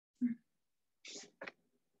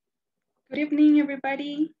Good evening,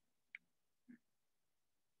 everybody.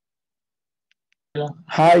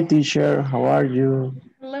 Hi, teacher. How are you?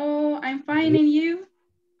 Hello, I'm fine, and you?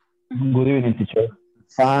 Good evening, teacher.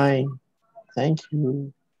 Fine. Thank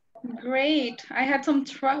you. Great. I had some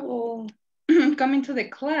trouble coming to the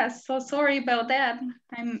class, so sorry about that.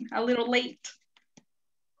 I'm a little late.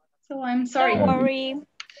 So I'm sorry. Don't worry.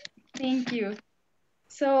 Thank you.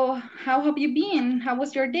 So how have you been? How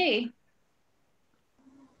was your day?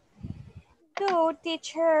 Good,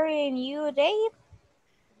 teacher, and you, Dave?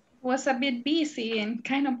 Was a bit busy and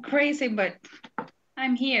kind of crazy, but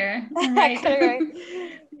I'm here, right?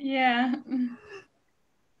 Yeah.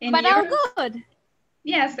 And But all yours? good.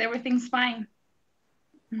 Yes, everything's fine.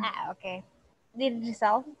 Okay. Did it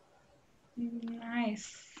resolve?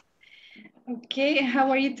 Nice. Okay,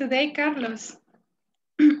 how are you today, Carlos?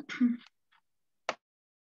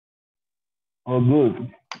 Oh,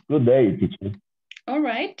 good. Good day, teacher. All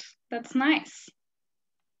right, that's nice.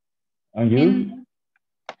 And you? And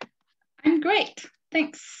I'm great,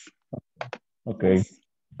 thanks. Okay. That's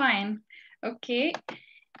fine. Okay.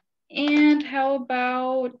 And how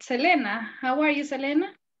about Selena? How are you,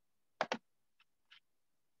 Selena?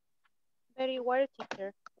 Very well,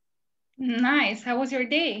 teacher. Nice. How was your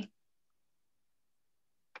day?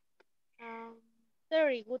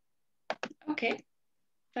 Very good. Okay,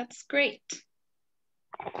 that's great.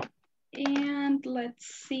 And let's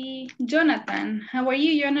see, Jonathan. How are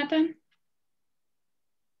you, Jonathan?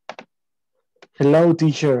 Hello,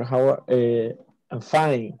 teacher. I'm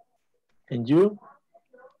fine. And you?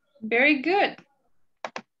 Very good.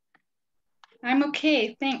 I'm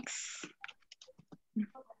okay, thanks.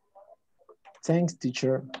 Thanks,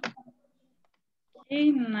 teacher.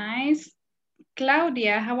 Okay, nice.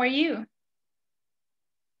 Claudia, how are you?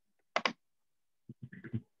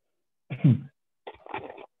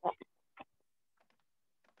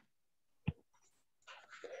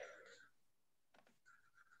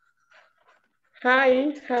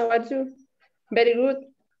 Hi, how are you? Very good.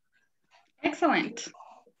 Excellent.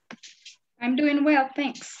 I'm doing well,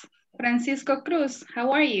 thanks. Francisco Cruz,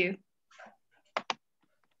 how are you?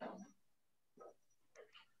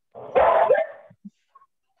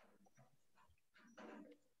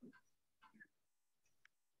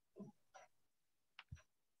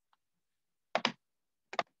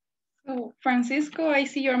 So, Francisco, I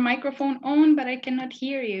see your microphone on, but I cannot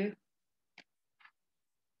hear you.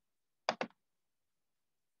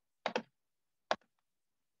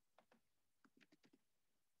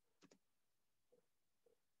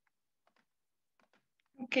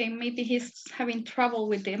 Okay, maybe he's having trouble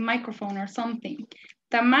with the microphone or something.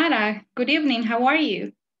 Tamara, good evening, how are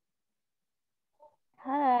you?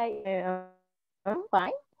 Hi, I'm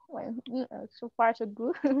fine. Well, so far so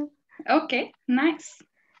good. Okay, nice.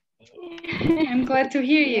 I'm glad to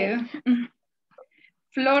hear you.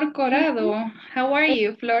 Flor Corrado, how are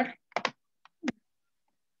you, Flor?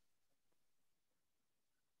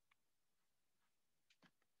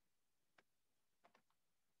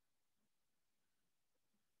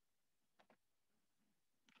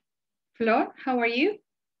 Flor, how are you?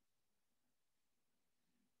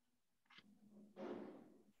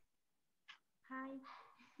 Hi.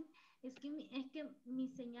 Es que mi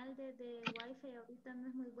señal de Wi-Fi ahorita no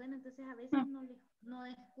es muy buena, entonces a veces no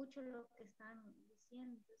escucho lo que están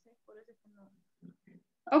diciendo, entonces por eso es que no.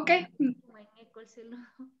 Okay. Como en eco el celular.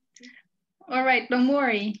 All right, don't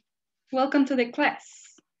worry. Welcome to the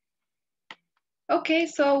class. Okay,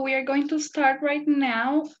 so we are going to start right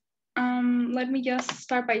now. Let me just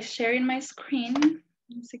start by sharing my screen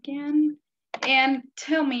once again. And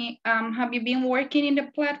tell me, have you been working in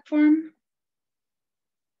the platform?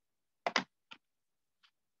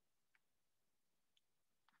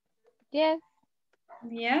 Yes.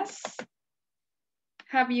 Yes.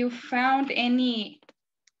 Have you found any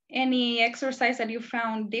exercise that you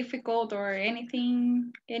found difficult or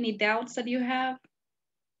anything, any doubts that you have?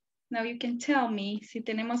 Now you can tell me si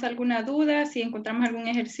tenemos alguna duda, si encontramos algún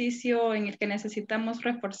ejercicio en el que necesitamos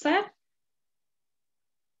reforzar.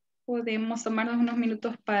 Podemos tomarnos unos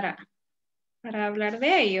minutos para hablar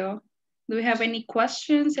de ello. Do we have any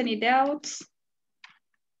questions, any doubts?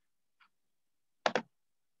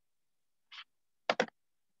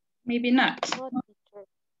 Maybe not.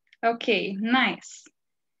 Okay, nice.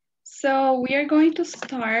 So we are going to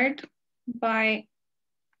start by,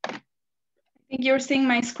 I think you're seeing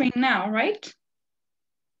my screen now, right?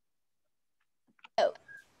 Oh.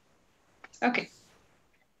 Okay.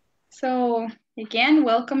 So again,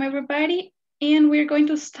 welcome everybody. And we're going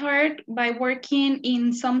to start by working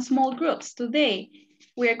in some small groups today.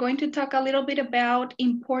 We are going to talk a little bit about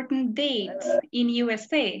important dates in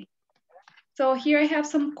USA. So here I have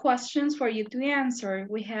some questions for you to answer.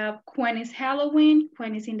 We have when is Halloween,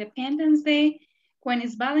 when is Independence Day, when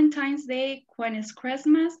is Valentine's Day, when is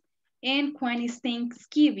Christmas, and when is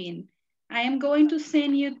Thanksgiving. I am going to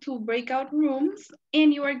send you to breakout rooms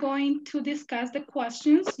and you are going to discuss the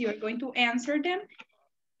questions. You are going to answer them.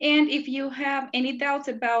 And if you have any doubts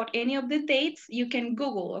about any of the dates, you can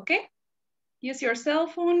Google, okay? Use your cell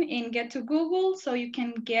phone and get to Google so you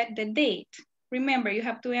can get the date. Remember, you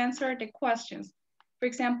have to answer the questions. For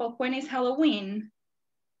example, when is Halloween?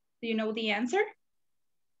 Do you know the answer?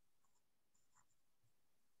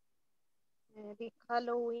 The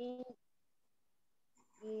Halloween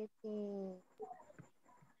is in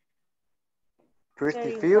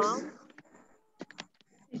 31st.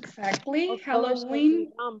 Exactly. October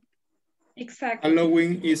Halloween. 31. Exactly.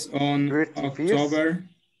 Halloween is on 31st. October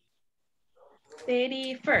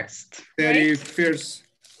 31st. 31st.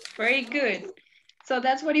 Right? Very good. So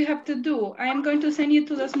that's what you have to do. I am going to send you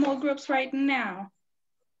to the small groups right now.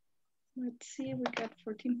 Let's see, we got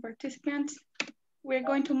 14 participants. We're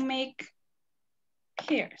going to make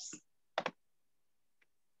pairs.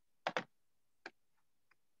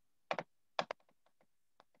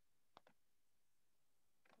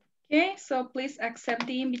 Okay, so please accept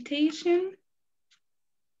the invitation.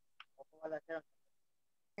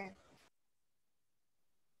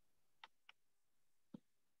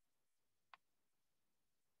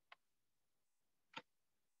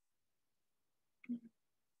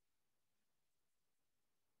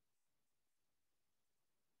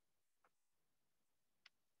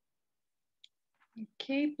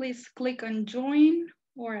 Okay, please click on join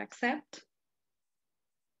or accept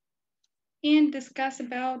and discuss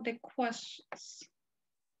about the questions.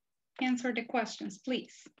 Answer the questions,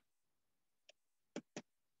 please.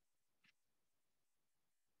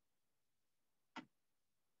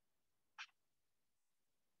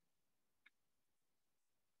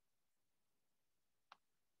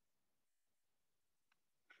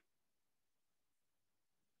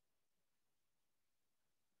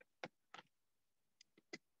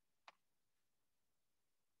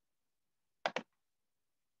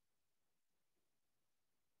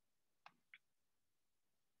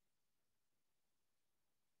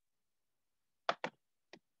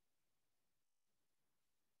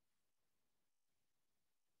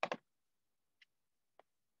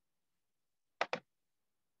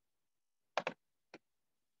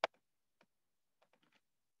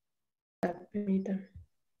 Permítame.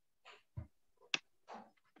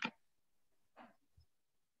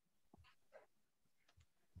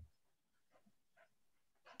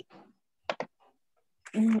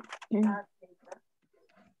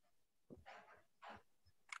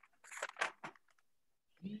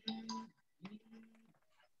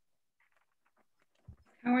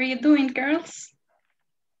 How are you doing, girls?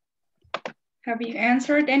 Have you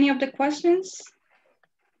answered any of the questions?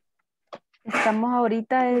 Estamos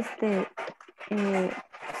ahorita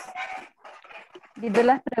viendo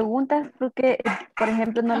las preguntas porque, por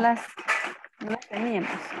ejemplo, no las teníamos.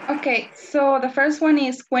 Okay, so the first one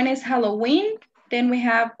is when is Halloween? Then we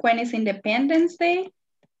have when is Independence Day?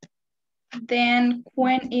 Then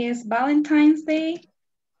when is Valentine's Day?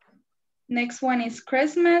 Next one is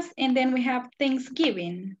Christmas, and then we have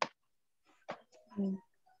Thanksgiving.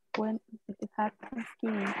 When we have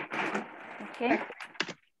Thanksgiving. Okay.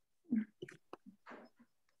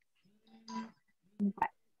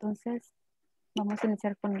 Entonces, vamos a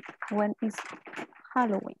iniciar con when is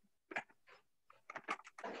Halloween.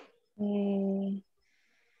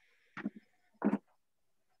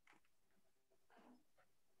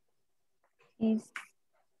 Is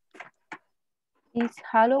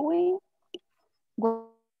Halloween?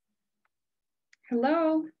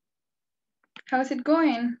 Hello, how's it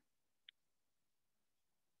going?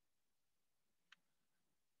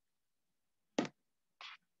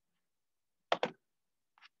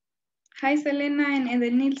 Hi, Selena and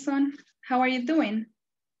Eden Nilsson. How are you doing?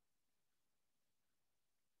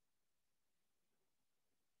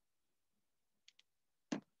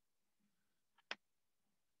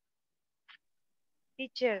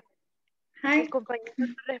 Teacher, Hi. mi compañero no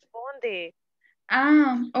responde.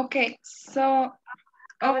 Okay, so...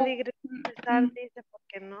 Acaba de ingresar, dice,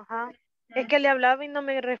 porque no, Es que le hablaba y no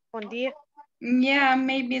me respondía. Yeah,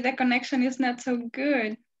 maybe the connection is not so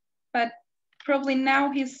good, but probably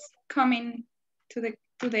now he's coming to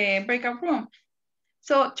the breakout room.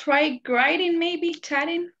 So try writing, maybe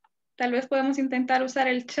chatting. Tal vez podemos intentar usar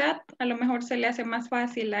el chat. A lo mejor se le hace más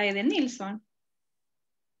fácil a Eden Nilsson.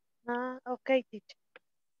 Ok, teacher.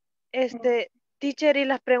 Teacher, y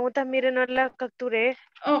las preguntas, miren, no las capturé.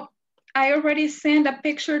 Oh, I already sent a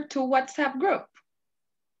picture to WhatsApp group.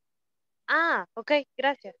 Ah, ok,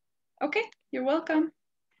 gracias. Okay, you're welcome.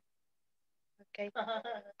 Ok.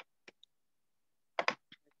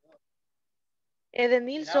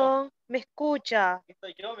 Edenilson, ¿me escucha?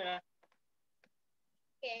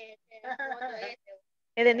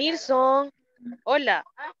 Edenilson, hola.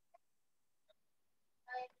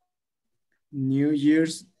 New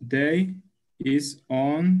Year's Day is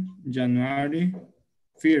on January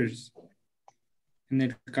 1st. En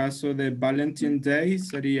el caso de Valentine's Day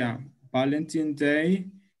sería Valentine's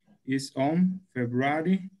Day is on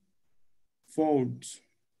February 4th.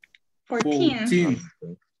 14th.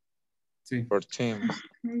 Sí. 14.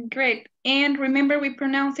 Great. And remember, we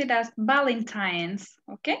pronounce it as Valentine's,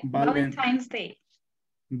 okay? Valentine's Day.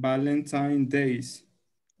 Valentine's Days.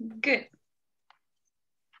 Good.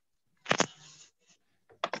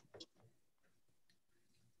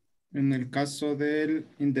 En el caso del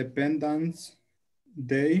Independence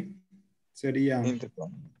Day sería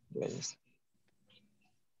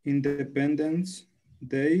Independence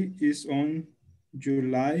Day is on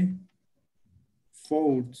July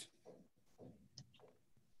 4th.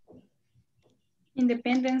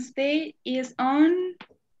 Independence Day is on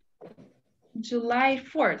July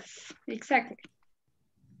 4th. Exactly.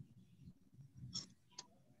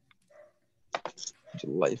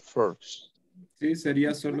 July 1st. Sí,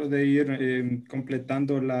 sería solo de ir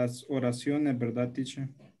completando las oraciones, ¿verdad, teacher?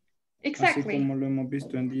 Exactly. Así como lo hemos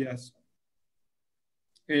visto en días.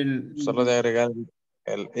 Solo de agregar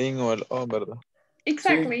el in o el on, ¿verdad?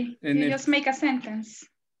 Exactly. Sí, you just make a sentence.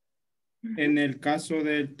 En el caso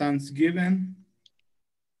del Thanksgiving,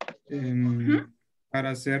 para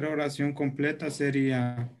hacer oración completa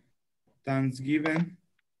sería Thanksgiving.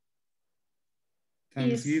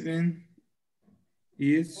 Thanksgiving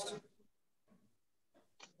is.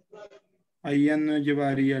 Ahí ya no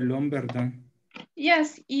llevaría el on, ¿verdad?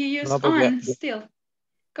 Yes, you use No, on still.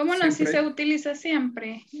 ¿Cómo no? Si Siempre. se utiliza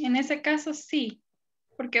siempre. En ese caso sí.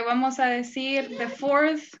 Porque vamos a decir the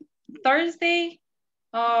 4th Thursday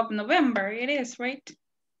of November. It is, right?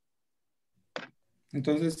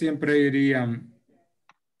 Entonces siempre irían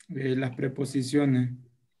las preposiciones.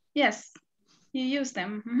 Yes, you use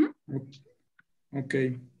them.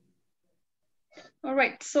 Okay. All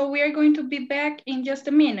right, so we are going to be back in just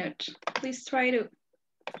a minute. Please try to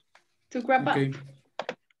wrap up.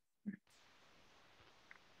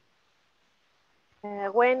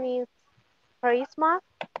 When is Christmas?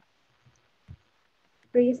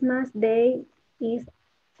 Christmas Day is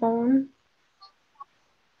on.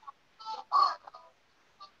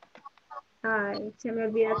 Ay, se me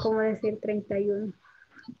olvida cómo decir 31.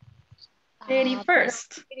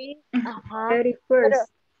 31st. Ajá. 31st.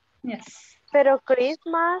 Yes. Pero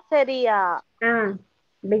Christmas sería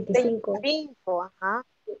 25. 25, ajá.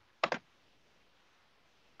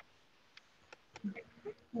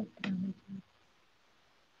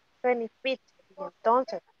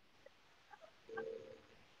 Entonces.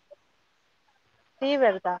 Sí,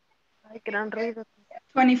 ¿verdad? Ay, gran ruido.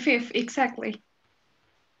 25th, exactly.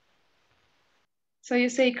 So you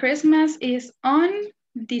say Christmas is on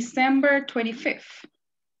December 25th.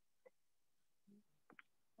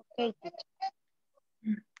 Okay.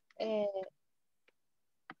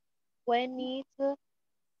 When is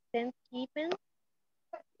Thanksgiving?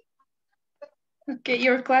 Okay,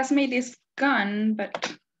 your classmate is gone,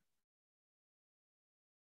 but.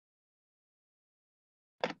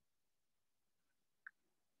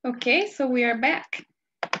 Okay, so we are back.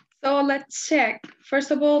 So let's check.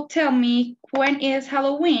 First of all, tell me, when is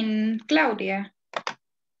Halloween, Claudia?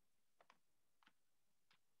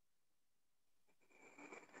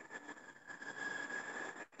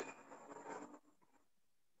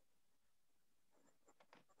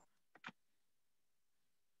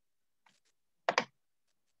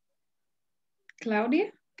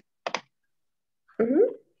 Claudia?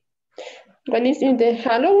 When is in the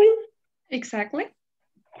Halloween? Exactly.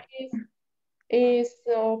 Is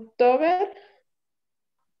October.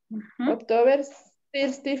 October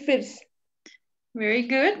 31st. Very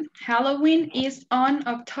good. Halloween is on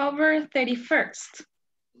October 31st.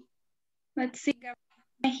 Let's see.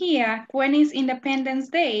 Here, when is Independence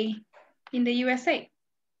Day in the USA?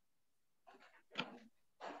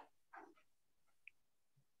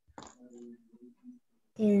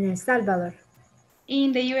 In El Salvador.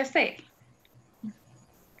 In the USA.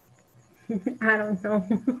 I don't know.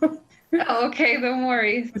 Oh, okay, don't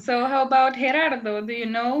worry. So how about Gerardo? Do you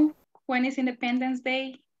know when is Independence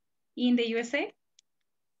Day in the USA?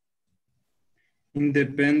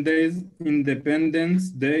 Independence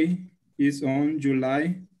Day is on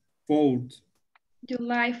July 4th.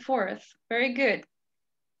 July 4th. Very good.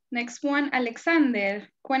 Next one, Alexander.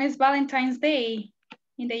 When is Valentine's Day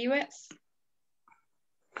in the US?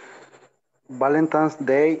 Valentine's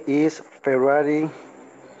Day is February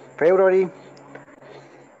 14th.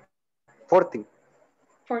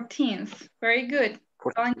 14th. Very good.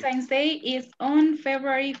 14th. Valentine's Day is on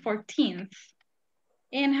February 14th.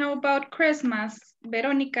 And how about Christmas,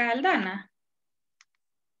 Verónica Aldana?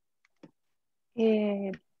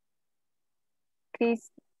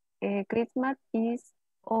 Christmas is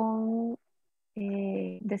on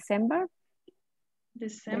December.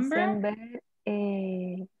 December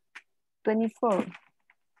 24th.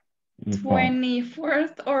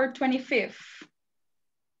 24th or 25th?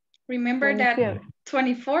 Remember 25th. that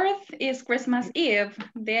 24th is Christmas Eve,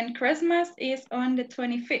 then Christmas is on the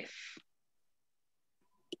 25th.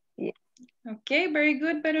 Yeah. Okay, very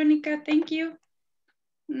good, Veronica, thank you.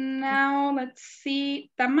 Now, let's see,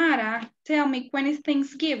 Tamara, tell me, when is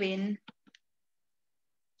Thanksgiving?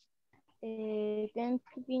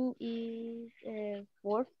 Thanksgiving is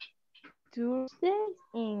fourth Tuesday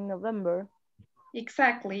in November.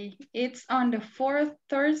 Exactly, it's on the fourth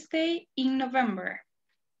Thursday in November.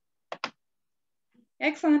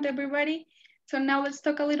 Excellent, everybody. So now let's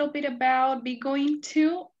talk a little bit about be going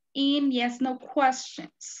to in yes, no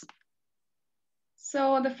questions.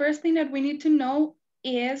 So the first thing that we need to know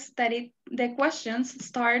is that the questions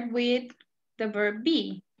start with the verb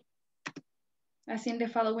be. As in the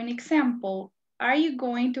following example, are you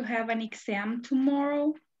going to have an exam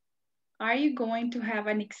tomorrow? Are you going to have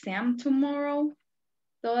an exam tomorrow?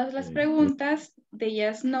 Todas las preguntas de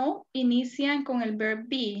yes, no inician con el verb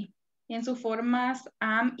be en sus formas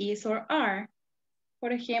am, is, or are.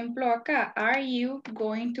 Por ejemplo, acá, are you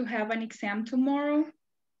going to have an exam tomorrow?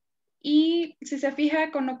 Y si se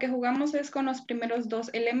fija, con lo que jugamos es con los primeros dos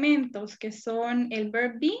elementos, que son el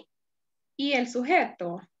verb be y el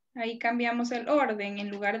sujeto. Ahí cambiamos el orden.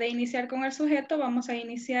 En lugar de iniciar con el sujeto, vamos a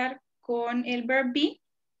iniciar con el verb be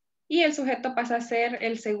y el sujeto pasa a ser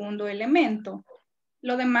el segundo elemento.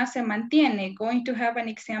 Lo demás se mantiene. Going to have an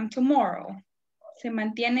exam tomorrow. Se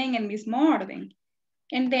mantiene en el mismo orden.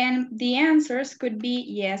 And then the answers could be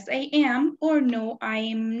yes, I am, or no, I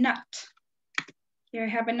am not. Here I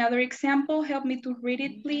have another example. Help me to read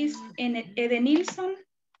it, please. Edenilson.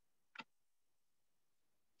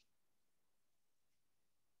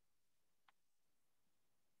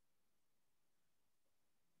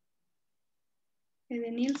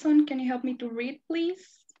 Edenilson, can you help me to read,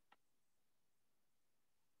 please?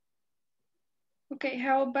 Okay,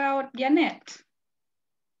 how about Janet?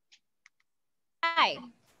 Hi.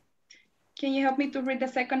 Can you help me to read the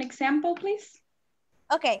second example, please?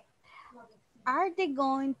 Okay. Are they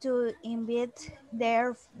going to invite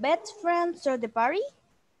their best friends to the party?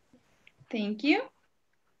 Thank you.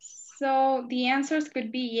 So the answers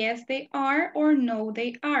could be yes, they are, or no,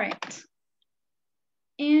 they aren't.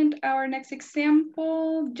 And our next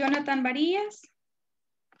example, Jonathan Barillas.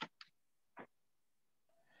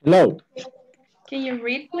 Hello. Can you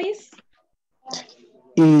read, please?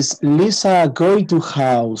 Is Lisa going to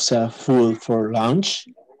have food for lunch?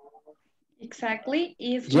 Exactly.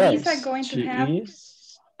 Is Yes, Lisa going to have...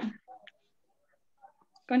 is.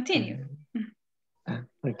 Continue.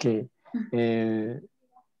 Okay.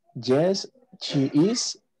 Yes, she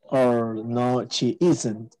is, or no, she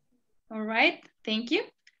isn't. All right, thank you.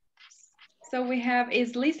 So we have,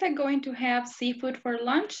 is Lisa going to have seafood for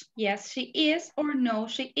lunch? Yes, she is, or no,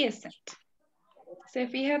 she isn't. Se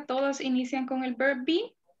fija, todos inician con el verb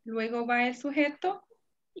be, luego va el sujeto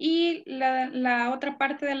y la otra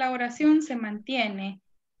parte de la oración se mantiene.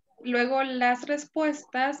 Luego las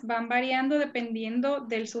respuestas van variando dependiendo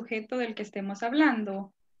del sujeto del que estemos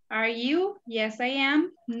hablando. Are you? Yes, I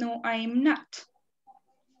am. No, I am not.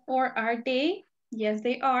 Or are they? Yes,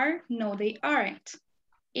 they are. No, they aren't.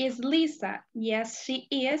 Is Lisa? Yes, she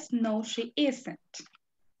is. No, she isn't.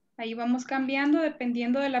 Ahí vamos cambiando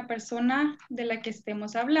dependiendo de la persona de la que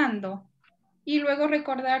estemos hablando. Y luego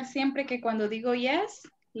recordar siempre que cuando digo yes,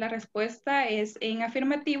 la respuesta es en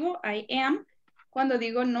afirmativo, I am. Cuando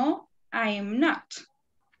digo no, I am not.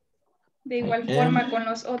 De igual forma con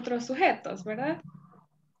los otros sujetos, ¿verdad?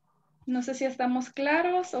 No sé si estamos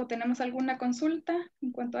claros o tenemos alguna consulta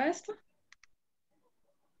en cuanto a esto.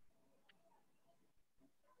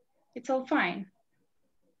 It's all fine.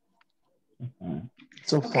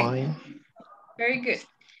 So Okay. fine. Very good.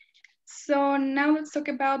 So now let's talk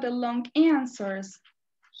about the long answers.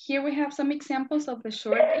 Here we have some examples of the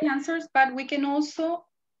short answers, but we can also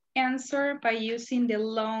answer by using the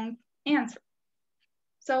long answer.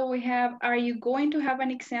 So we have, are you going to have an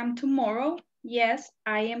exam tomorrow? Yes,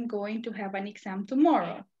 I am going to have an exam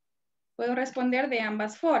tomorrow. Puedo responder de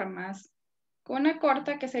ambas formas. Con una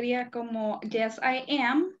corta que sería como, yes, I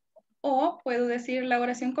am. O puedo decir la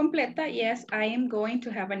oración completa, yes, I am going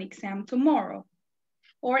to have an exam tomorrow.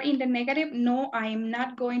 Or in the negative, no, I am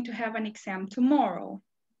not going to have an exam tomorrow.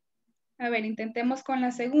 A ver, intentemos con la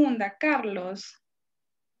segunda. Carlos,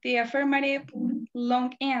 the affirmative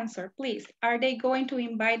long answer, please. Are they going to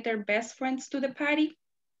invite their best friends to the party?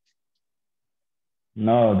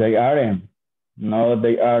 No, they aren't. No,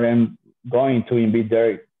 they aren't going to invite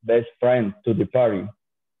their best friend to the party.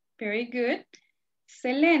 Very good.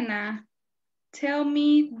 Selena, tell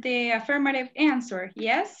me the affirmative answer,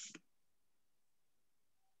 yes?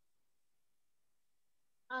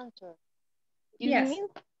 Answer. Yes.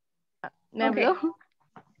 ¿Me Okay. habló?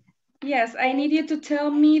 Yes, I need you to tell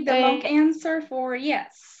me the long answer for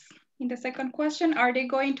yes. In the second question, are they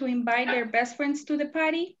going to invite their best friends to the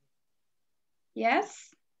party?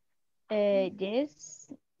 Yes? Yes,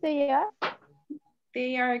 they are.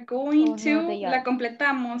 They are going Oh, to, no, they la are.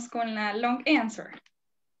 completamos con la long answer.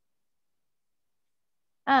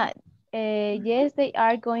 Yes, they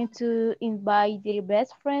are going to invite their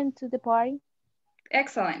best friend to the party.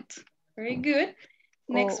 Excellent. Very good.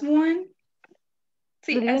 Next Oh. one.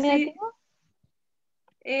 Sí, ¿Lo digo así. negativo?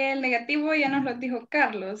 El negativo ya nos lo dijo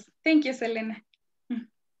Carlos. Thank you, Selena.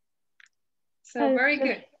 So very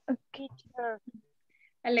good. Okay, sure.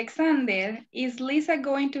 Alexander, is Lisa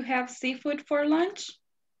going to have seafood for lunch?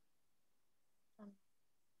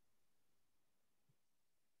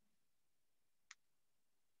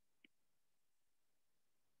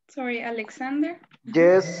 Sorry, Alexander.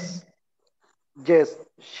 Yes, yes,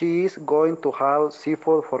 she is going to have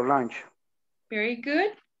seafood for lunch. Very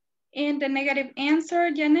good. And the negative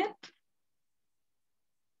answer, Janet?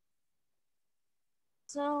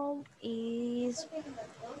 So is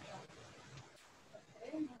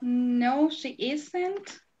No, she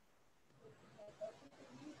isn't.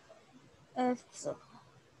 so,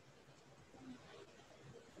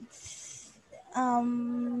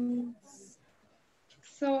 um,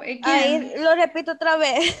 So again. ahí lo repito otra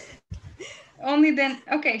vez. Only then,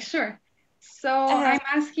 okay, sure. So I'm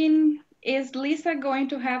asking, is Lisa going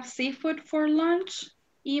to have seafood for lunch?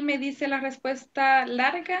 Y me dice la respuesta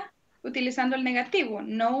larga utilizando el negativo.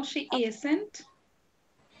 No, she isn't.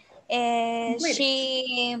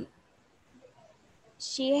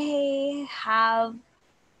 She have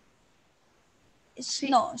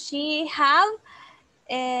she have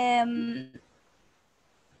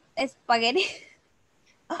spaghetti.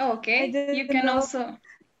 Okay, you can also,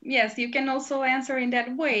 yes, you can also answer in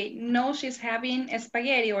that way. No, she's having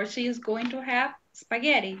spaghetti or she is going to have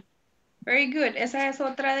spaghetti. Very good. Esa es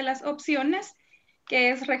otra de las opciones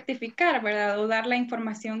que es rectificar, ¿verdad? O dar la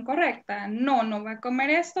información correcta. No, no va a comer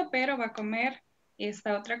esto, pero va a comer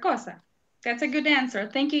esta otra cosa. That's a good answer.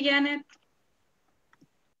 Thank you, Janet.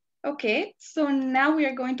 Okay, so now we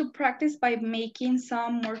are going to practice by making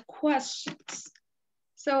some more questions.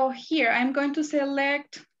 So here, I'm going to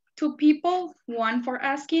select two people, one for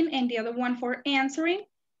asking and the other one for answering.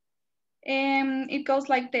 And it goes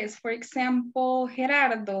like this. For example,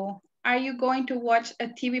 Gerardo, are you going to watch a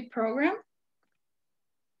TV program?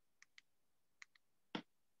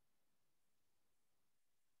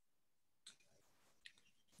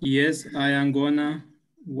 Yes, I am gonna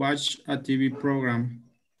watch a TV program.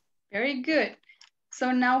 Very good.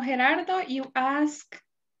 So now, Gerardo, you ask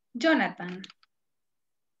Jonathan.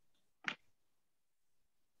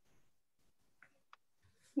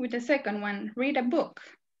 With the second one, read a book.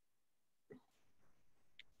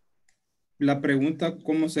 La pregunta,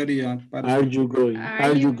 ¿cómo sería? Are you going?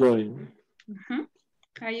 Are you going?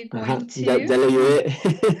 Are you going to? Ya le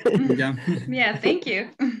ayudé. Ya. Yeah, thank you.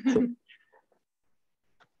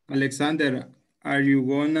 Alexander, are you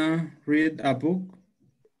gonna read a book?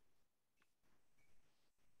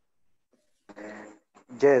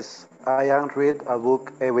 Yes, I am read a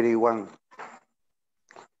book every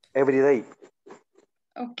day.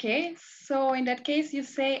 Okay, so in that case you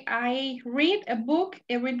say, I read a book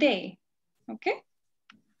every day. Okay.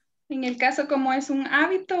 En el caso como es un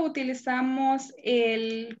hábito, utilizamos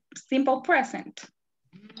el simple present.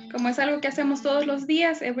 Como es algo que hacemos todos los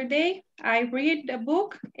días, every day, I read a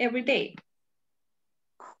book every day.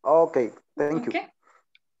 Okay, thank you.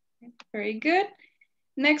 Very good.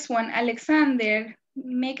 Next one, Alexander,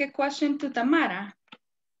 make a question to Tamara.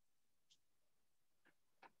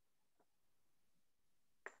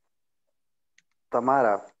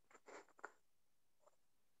 Tamara,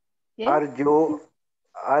 Yes? are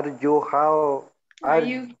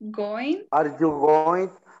you going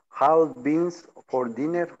have beans for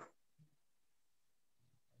dinner?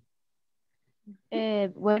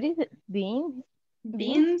 What is it? Bean?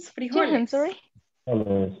 Beans, frijoles. I'm sorry.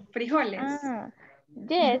 Frijoles.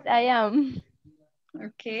 Yes, I am.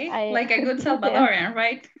 Okay, I like a good yeah. Salvadorian,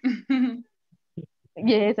 right?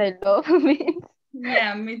 Yes, I love memes.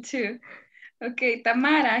 Yeah, me too. Okay,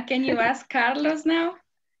 Tamara, can you ask Carlos now?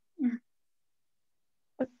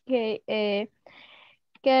 Okay,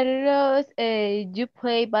 Carlos, you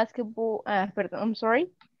play basketball. Pardon, I'm sorry.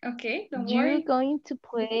 Okay, don't You worry. going to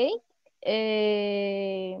play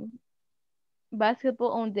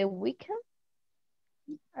basketball on the weekend?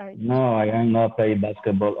 No, I am not playing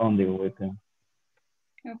basketball on the weekend.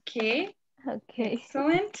 Okay, Okay.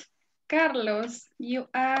 excellent. Carlos, you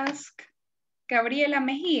ask Gabriela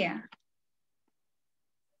Mejia.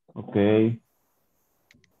 Okay.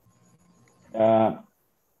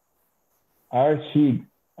 Are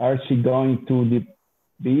she going to the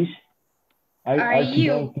beach? Are She going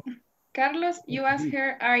you, Carlos, you ask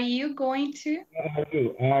her, are you going to?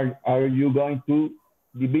 are you going to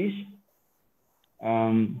the beach?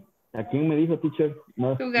 ¿A quién me dijo, teacher?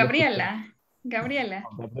 No, To no escuché. Gabriela. Gabriela.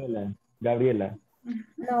 Gabriela.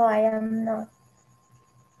 No, I am not.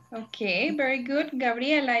 Okay, very good.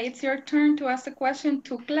 Gabriela, it's your turn to ask the question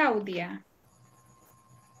to Claudia.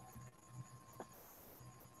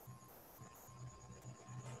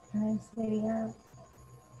 Sería,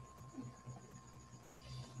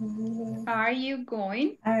 Are you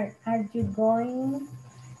going? Are you going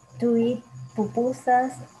to eat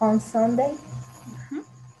pupusas on Sunday?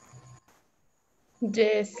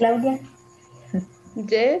 Yes. Claudia?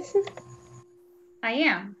 Yes. I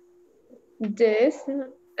am. Yes,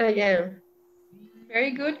 I am.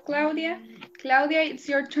 Very good, Claudia. Claudia, it's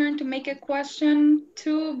your turn to make a question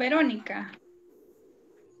to Veronica.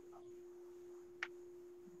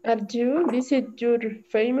 Are you visit your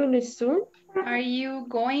family soon? Are you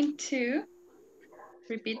going to?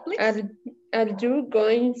 Repeat, please. Are you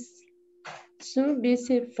going to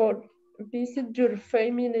visit your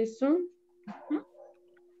family soon?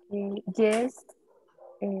 Yes,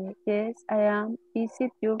 yes, I am.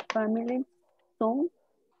 Visit your family soon.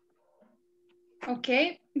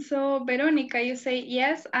 Okay, so Veronica, you say,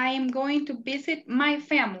 yes, I am going to visit my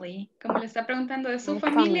family. Como le está preguntando de su My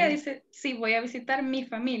familia, family. dice, sí, voy a visitar mi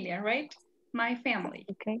familia, right? My family.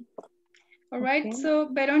 Okay. All right, Okay. so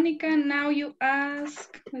Veronica, now you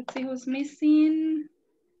ask, let's see who's missing.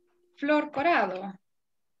 Flor Corado.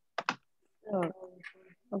 Sure.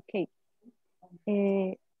 Okay.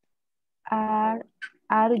 Are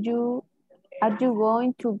are you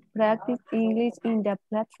going to practice English in the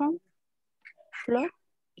platform? Flor?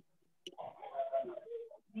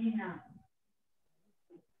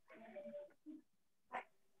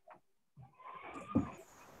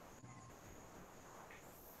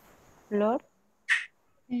 Flor?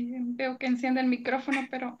 Veo que enciende el micrófono,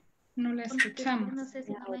 pero no la Yo escuchamos. no sé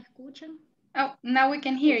si no me escuchan. Oh, now we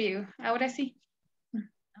can hear you. Ahora sí.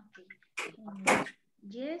 Okay.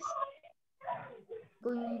 Yes,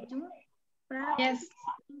 going to practice Yes.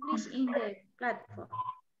 English in the platform.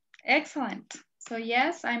 Excellent. So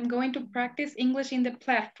yes, I'm going to practice English in the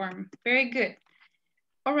platform. Very good.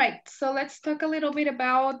 All right, so let's talk a little bit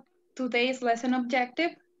about today's lesson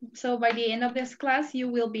objective. So by the end of this class, you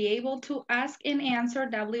will be able to ask and answer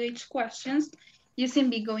WH questions using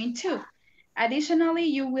Be Going To. Additionally,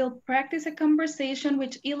 you will practice a conversation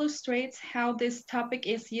which illustrates how this topic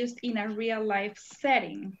is used in a real life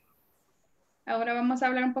setting. Ahora vamos a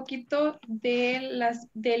hablar un poquito del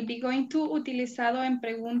Be Going To utilizado en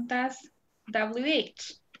preguntas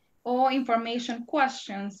WH o Information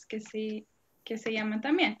Questions, que se llaman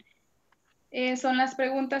también. Son las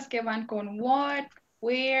preguntas que van con what,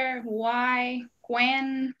 where, why,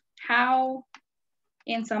 when, how,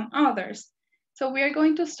 and some others. So we are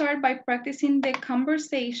going to start by practicing the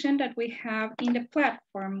conversation that we have in the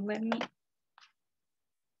platform. Let me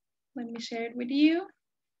share it with you.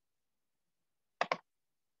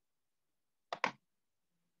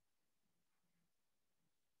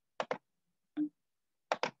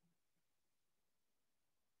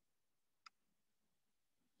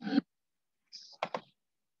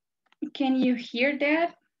 Can you hear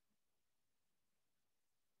that?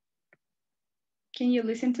 Can you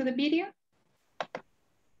listen to the video?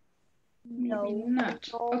 Maybe not.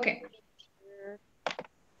 Okay.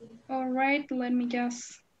 All right, let me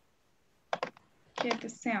just get the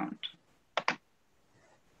sound.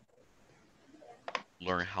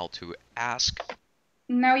 Learn how to ask.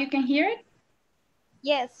 Now you can hear it?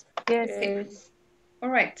 Yes. Yes. All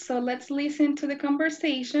right, so let's listen to the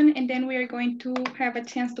conversation and then we are going to have a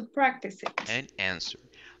chance to practice it. And answer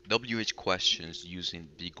WH questions using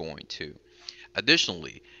Be Going To.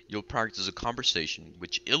 Additionally, you'll practice a conversation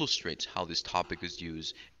which illustrates how this topic is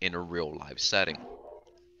used in a real life setting.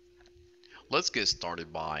 Let's get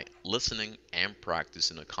started by listening and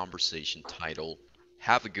practicing a conversation titled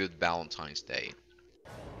Have a good Valentine's Day.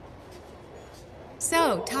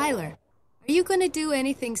 So, Tyler, are you going to do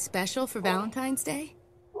anything special for Valentine's Day?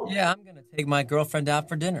 Yeah, I'm gonna take my girlfriend out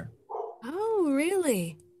for dinner. Oh,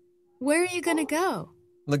 really? Where are you going to go?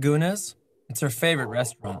 Laguna's. It's her favorite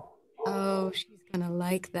restaurant. Oh, she's going to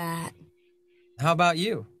like that. How about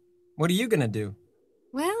you? What are you gonna do?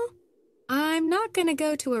 Well, I'm not going to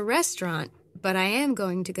go to a restaurant, but I am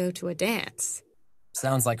going to go to a dance.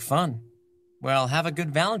 Sounds like fun. Well, have a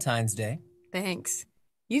good Valentine's Day. Thanks.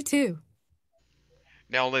 You too.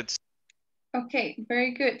 Now let's. Okay,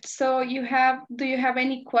 very good. So do you have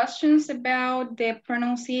any questions about the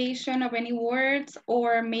pronunciation of any words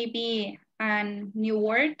or maybe a new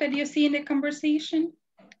word that you see in the conversation?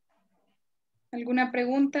 ¿Alguna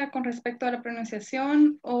pregunta con respecto a la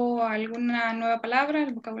pronunciación o alguna nueva palabra,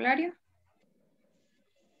 el vocabulario?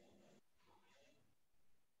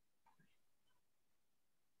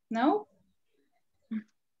 No?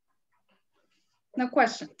 No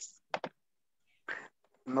questions.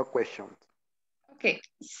 No questions. Okay,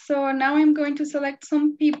 so now I'm going to select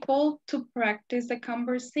some people to practice the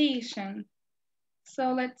conversation.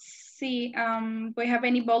 So let's see, do we have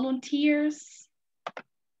any volunteers?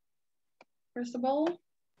 First of all,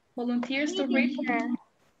 volunteers to read.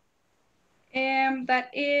 That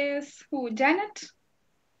is who, Janet?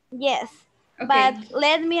 Yes, Okay. but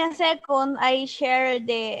let me a second, I share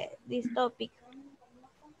this topic.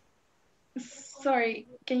 Sorry,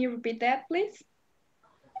 can you repeat that, please?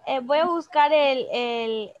 Voy a buscar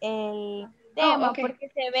el tema okay. porque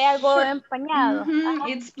se ve algo Sure. empañado.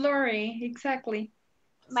 It's blurry, exactly.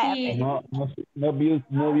 Vaya, Sí. No views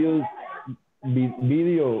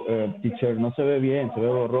video, teacher, no se ve bien, se ve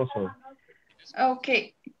borroso.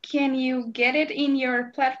 Okay, can you get it in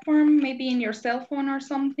your platform, maybe in your cell phone or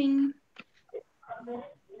something? Yo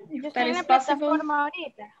If that estoy en is la possible. plataforma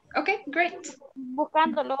ahorita. Okay, great.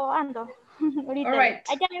 Buscándolo ando. Ahorita. All right.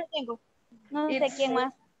 Allá lo tengo. No sé quién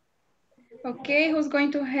más. Okay, who's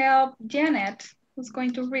going to help Janet? Who's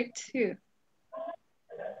going to read too?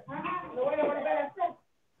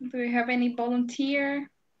 Do we have any volunteer?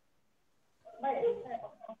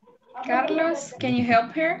 Carlos, can you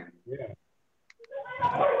help her?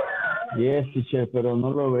 Yes, teacher, pero no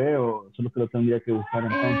lo veo, solo que lo tendría que buscar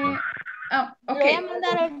entonces. Okay. Lo voy a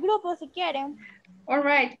mandar al grupo si quieren. All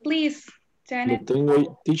right, please, Janet. Lo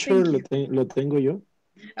tengo, teacher, lo tengo yo.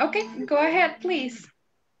 Okay, go ahead, please.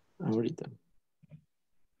 Ahorita.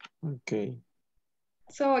 Okay.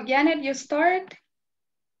 So, Janet, you start.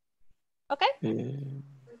 Okay.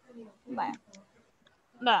 Bye.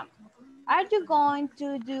 No. Are you going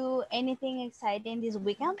to do anything exciting this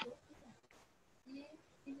weekend?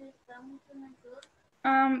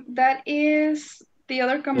 That is the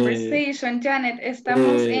other conversation, Janet.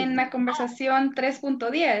 Estamos en la conversación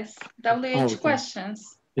 3.10, WH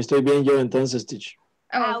questions. Estoy bien yo entonces, teacher.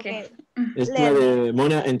 Oh, okay. Es la de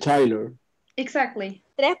Mona and Tyler. Exactly.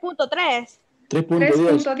 3.3.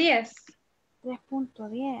 3.10.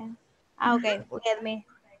 3.10. Okay, let me.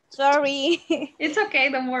 Sorry. It's okay,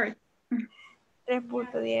 don't worry.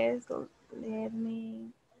 3.10. Let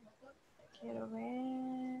me. Quiero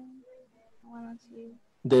ver. I wanna see.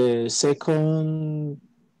 The second.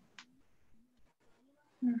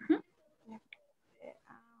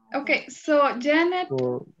 Okay, so Janet,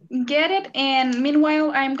 get it, and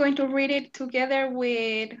meanwhile, I'm going to read it together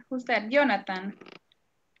with, who's that? Jonathan.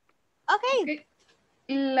 Okay.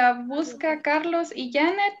 La busca Carlos y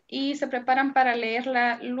Janet y se preparan para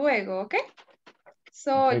leerla luego, okay?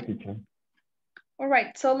 So, all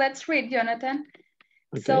right, so let's read, Jonathan.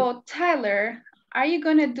 Okay. So, Tyler, are you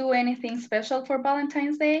gonna do anything special for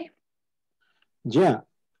Valentine's Day? Yeah,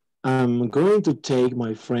 I'm going to take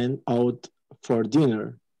my friend out for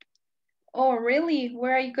dinner. Oh, really?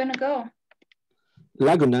 Where are you gonna go?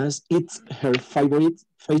 Laguna's, it's her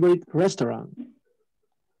favorite restaurant.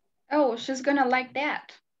 Oh, she's gonna like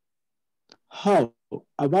that. How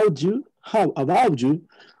about you?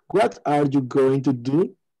 What are you going to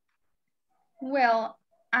do? Well,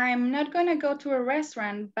 I'm not gonna go to a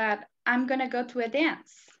restaurant, but I'm gonna go to a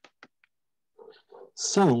dance.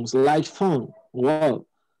 Sounds like fun. Well,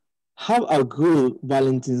 have a good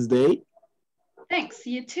Valentine's Day. Thanks,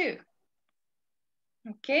 you too.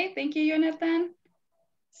 Okay, thank you, Jonathan.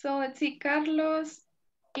 So let's see, Carlos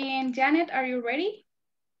and Janet, are you ready?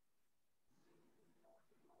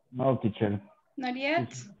 No, teacher. Not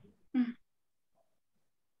yet?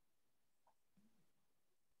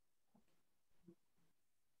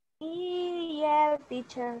 Yeah,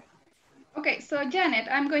 teacher. Okay, so Janet,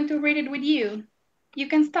 I'm going to read it with you. You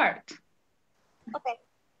can start. Okay.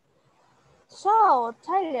 So,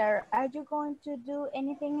 Tyler, are you going to do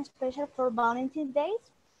anything special for Valentine's Day?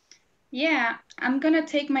 Yeah, I'm gonna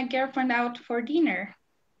take my girlfriend out for dinner.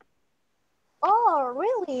 Oh,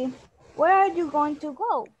 really? Where are you going to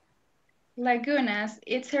go? Lagunas,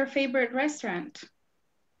 it's her favorite restaurant.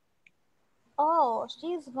 Oh,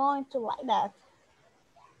 she's going to like that.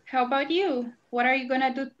 How about you? What are you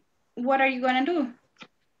gonna do? What are you gonna do?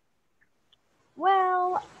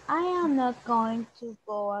 Well, I am not going to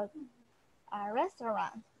go at a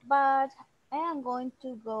restaurant, but I am going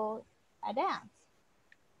to go a dance.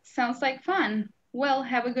 Sounds like fun. Well,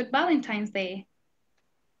 have a good Valentine's Day.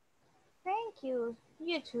 Thank you.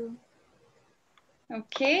 You too.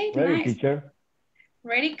 Okay, Ready, nice. teacher?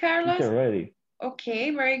 Ready, Carlos? Teacher, ready.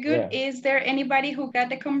 Okay, very good. Yeah. Is there anybody who got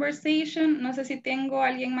the conversation? No sé si tengo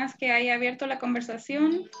alguien más que haya abierto la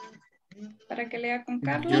conversación para que lea con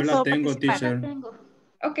Carlos. Yo la tengo, teacher.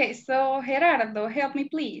 Okay, so Gerardo, help me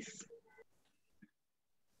please.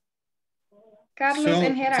 Carlos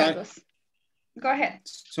and Gerardo. Go ahead.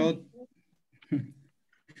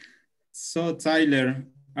 So Tyler,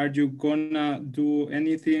 are you gonna do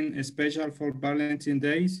anything special for Valentine's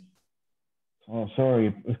Day? Oh,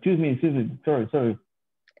 sorry. Excuse me. Sorry.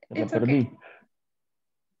 It's okay.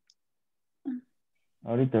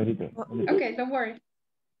 Ahorita. Okay, don't worry.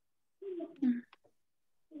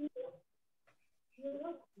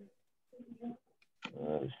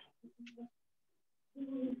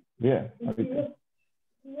 Yeah, ahorita.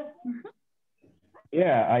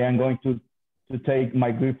 Yeah, I am going to take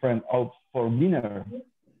my girlfriend out for dinner.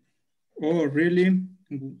 Oh, really?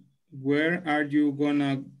 Where are you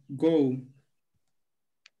gonna go?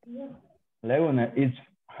 Leona is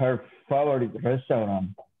her favorite restaurant.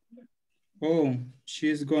 Oh,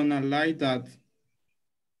 she's gonna like that.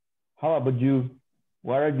 How about you?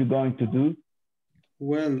 What are you going to do?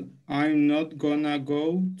 Well, I'm not gonna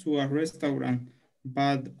go to a restaurant,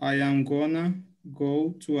 but I am gonna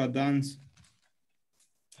go to a dance.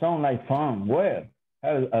 Sound like fun. Well,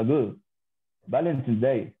 have a good Valentine's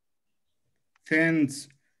Day. Thanks.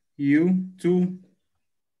 You too.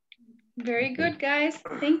 Very good, guys.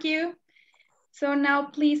 Thank you. So now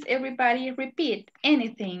please everybody repeat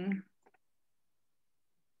anything.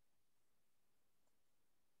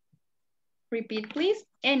 Repeat please.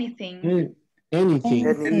 Anything. Anything.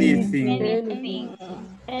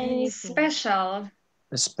 Special.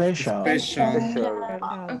 Special.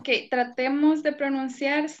 Ok, tratemos de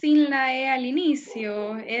pronunciar sin la E al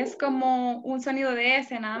inicio. Es como un sonido de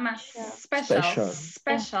S nada más. Special.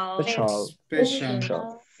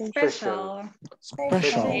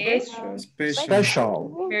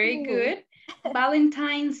 Very good.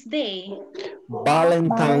 Valentine's Day.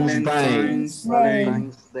 Valentine's Day.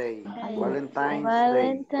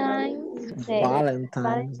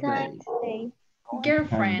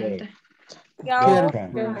 Girlfriend.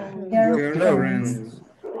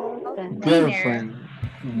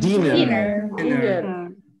 Dinner.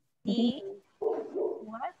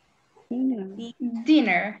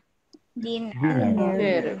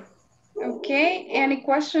 Okay, any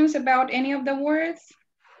questions about any of the words?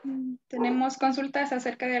 ¿Tenemos consultas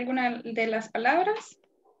acerca de alguna de las palabras?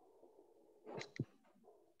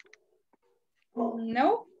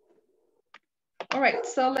 No? All right,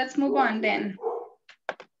 so let's move on then.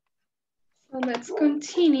 So let's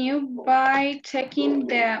continue by checking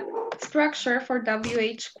the structure for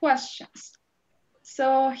WH questions.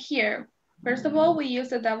 So here, first of all, we use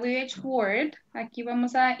the WH word. Aquí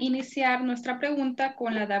vamos a iniciar nuestra pregunta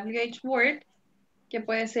con la WH word, que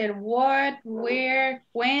puede ser what, where,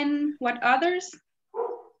 when, what others.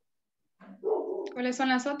 ¿Cuáles son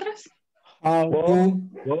las otras? How,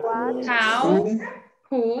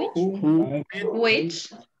 who,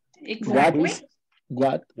 which, exactly.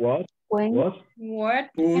 What, and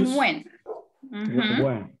when.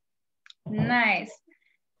 Nice.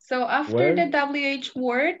 So after the WH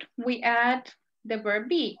word, we add the verb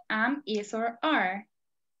be, am, is, or are.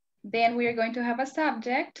 Then we are going to have a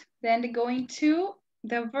subject, then going to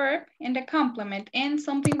the verb and the complement. And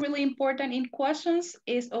something really important in questions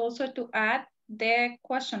is also to add the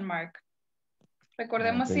question mark.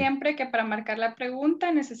 Recordemos siempre que para marcar la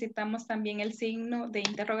pregunta necesitamos también el signo de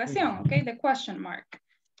interrogación, okay, the question mark.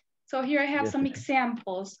 So here I have some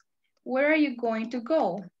examples. Where are you going to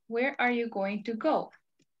go? Where are you going to go?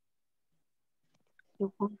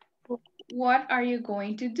 What are you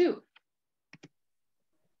going to do?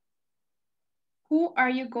 Who are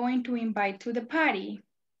you going to invite to the party?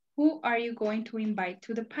 Who are you going to invite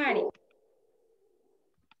to the party?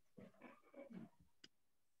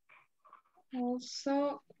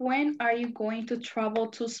 Also, when are you going to travel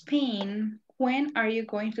to Spain? When are you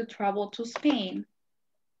going to travel to Spain?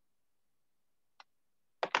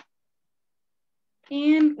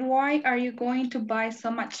 And why are you going to buy so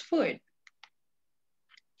much food?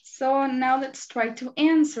 So now let's try to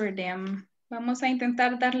answer them. Vamos a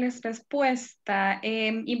intentar darles respuesta.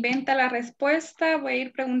 Inventa la respuesta. Voy a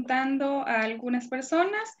ir preguntando a algunas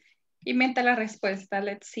personas. Inventa la respuesta.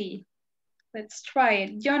 Let's see. Let's try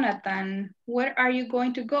it. Jonathan, where are you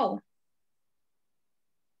going to go?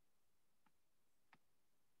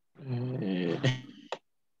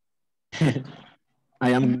 I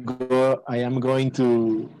am going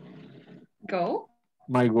to go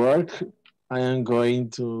my work. I am going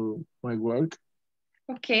to my work.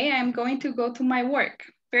 Okay, I'm going to go to my work.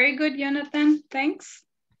 Very good, Jonathan. Thanks.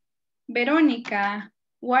 Veronica,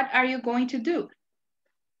 what are you going to do?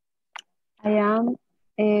 I am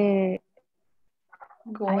going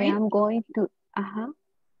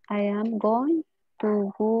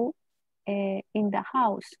to go in the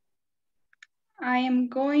house. I am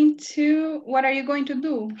going to, what are you going to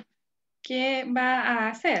do? ¿Qué va a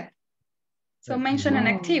hacer? So mention an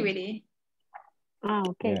activity.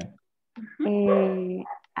 Okay. I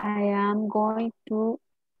am going to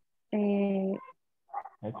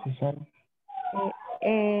exercise.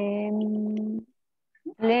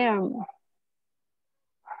 Learn.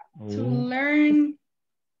 To learn.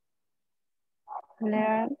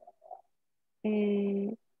 Learn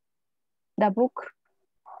the book.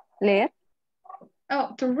 Leer.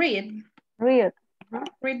 Oh, to read. Read.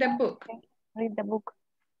 Read the book. Read the book.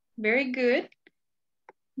 Very good.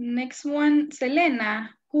 Next one, Selena.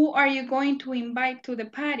 Who are you going to invite to the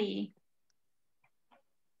party?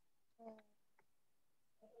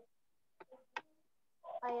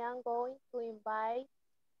 I am going to invite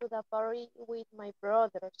to the party with my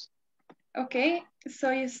brothers. Okay,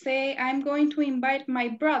 so you say, I'm going to invite my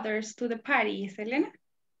brothers to the party, Selena.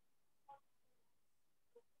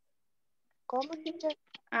 ¿Cómo, teacher?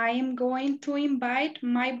 I am going to invite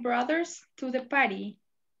my brothers to the party.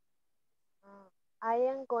 I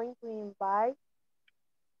am going to invite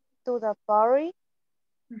to the party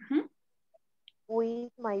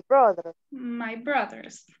with my brothers. My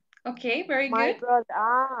brothers. Okay, very good. My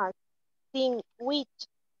brother, sin which.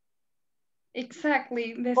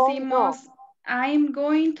 Exactly, decimos, I'm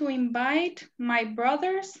going to invite my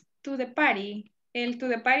brothers to the party. El to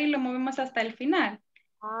the party lo movemos hasta el final.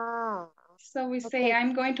 So we say,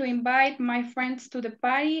 I'm going to invite my friends to the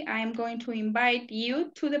party. I'm going to invite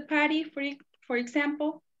you to the party, for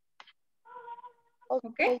example.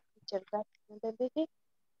 Okay.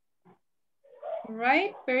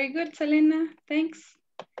 Right, very good, Selena. Thanks.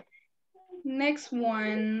 Next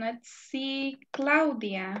one, let's see,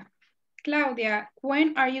 Claudia. Claudia,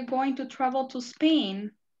 when are you going to travel to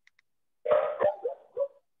Spain?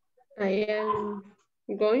 I am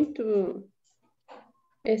going to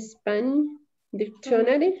Spain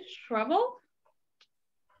dictionary. Travel?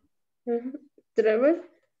 Travel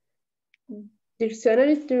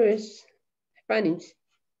dictionary to Spanish.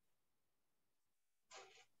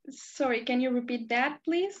 Sorry, can you repeat that,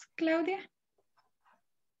 please, Claudia?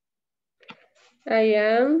 I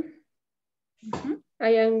am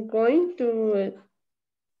going to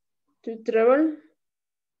travel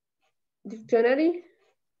dictionary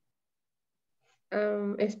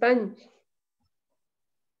Spanish.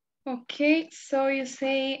 Okay, so you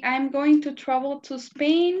say, I'm going to travel to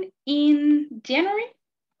Spain in January,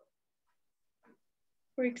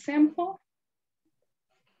 for example?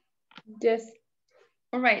 Yes.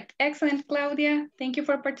 All right, excellent, Claudia. Thank you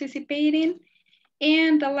for participating.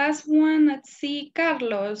 And the last one, let's see,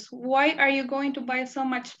 Carlos, why are you going to buy so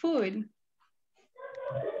much food?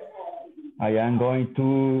 I am going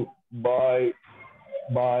to buy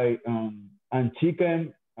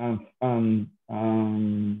chicken and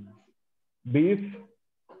beef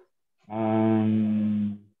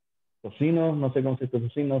tocino, no sé cómo se dice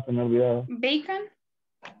tocino, se me ha olvidado. Bacon?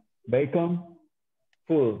 Bacon,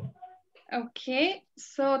 food. Okay,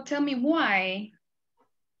 so tell me why.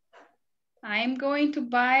 I'm going to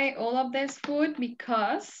buy all of this food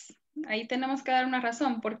because, ahí tenemos que dar una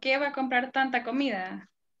razón. ¿Por qué va a comprar tanta comida?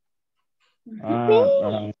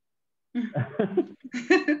 I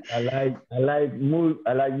like mood.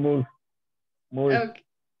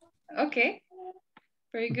 Okay,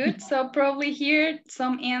 very good. So probably here,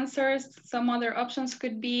 some answers, some other options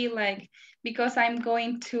could be like, because I'm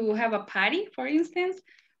going to have a party, for instance,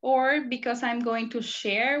 or because I'm going to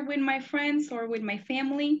share with my friends or with my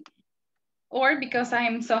family, or because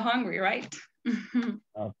I'm so hungry, right?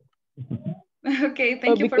 Okay,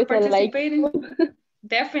 thank you for participating.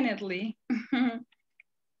 Definitely.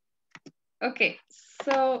 Okay,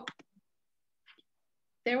 so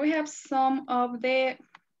there we have some of the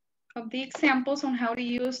examples on how to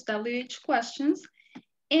use WH questions.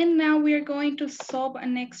 And now we're going to solve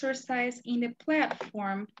an exercise in the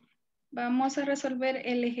platform. Vamos a resolver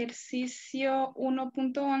el ejercicio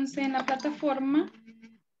 1.11 en la plataforma,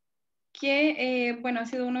 que, bueno, ha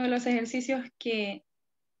sido uno de los ejercicios que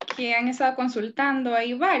han estado consultando.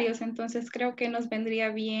 Hay varios, entonces creo que nos vendría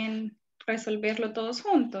bien resolverlo todos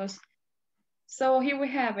juntos. So here we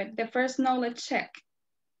have it, the first knowledge check.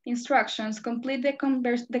 Instructions, complete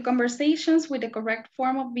the conversations with the correct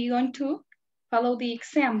form of be going to. Follow the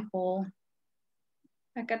example.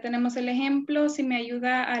 Acá tenemos el ejemplo. Si me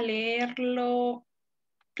ayuda a leerlo,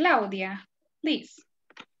 Claudia, please.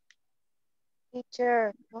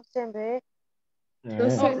 Teacher, no se ve. No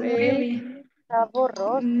se Oh, ve. really? Está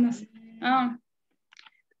borroso. No sé. Ah,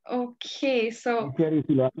 ok, so. Teacher,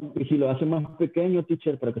 y si lo hace más pequeño,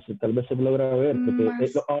 teacher, para que tal vez se logra ver, porque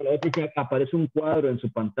Más... lo otro es que aparece un cuadro en su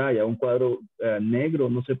pantalla, un cuadro negro,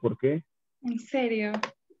 no sé por qué. ¿En serio?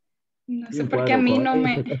 No Y sé, un porque a cuadro, mí no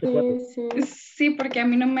me... Sí. Sí, porque a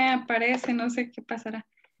mí no me aparece, no sé qué pasará.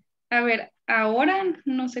 A ver, ahora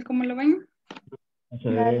no sé cómo lo ven. No se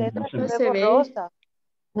La ve, letra no se No ve. se se ve ve. borrosa.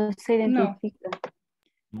 No se No. identifica.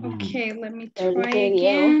 Ok, let me Lo try dije Diego.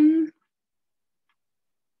 again.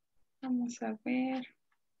 Vamos a ver.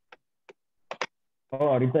 Oh,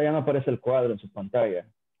 ahorita ya no aparece el cuadro en su pantalla.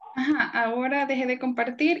 Ajá, ahora dejé de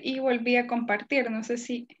compartir y volví a compartir. No sé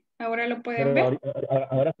si ahora lo pueden Pero ver.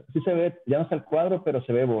 ahora sí se ve, ya no está el cuadro, pero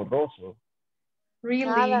se ve borroso.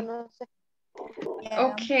 Nada, Really? no sé.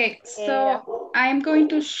 Okay, so I'm going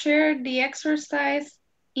to share the exercise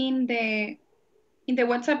in the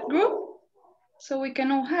WhatsApp group so we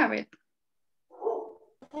can all have it.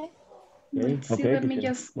 Let's see, let me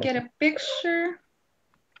just get a picture.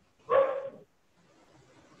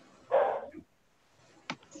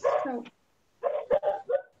 So,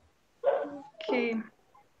 okay,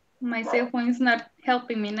 my cell phone is not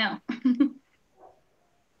helping me now.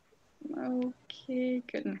 Okay,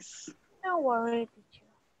 goodness. Don't worry,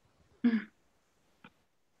 teacher.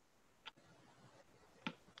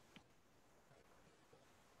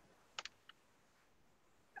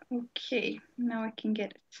 Okay, now I can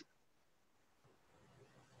get it.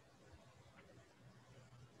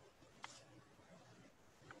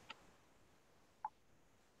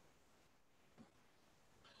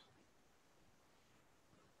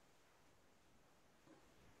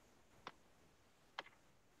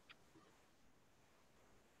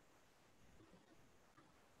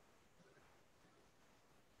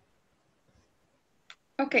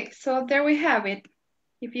 Okay, so there we have it.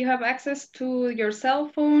 If you have access to your cell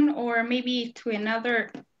phone or maybe to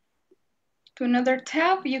another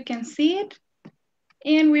tab, you can see it.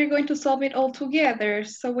 And we're going to solve it all together.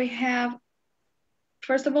 So we have,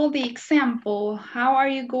 first of all, the example. How are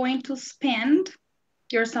you going to spend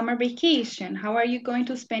your summer vacation? How are you going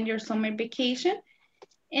to spend your summer vacation?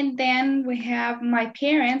 And then we have my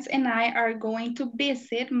parents and I are going to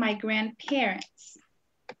visit my grandparents.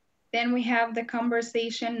 Then we have the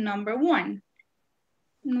conversation number 1.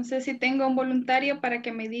 No sé si tengo un voluntario para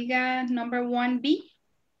que me diga number 1B.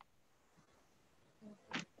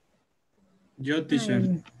 Yo,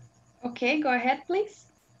 teacher. Okay, go ahead, please.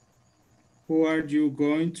 Who are you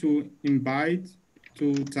going to invite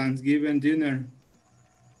to Thanksgiving dinner?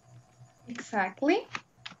 Exactly.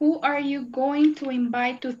 Who are you going to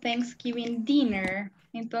invite to Thanksgiving dinner?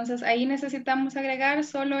 Entonces ahí necesitamos agregar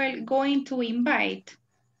solo el going to invite.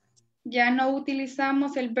 Ya no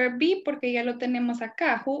utilizamos el verb be porque ya lo tenemos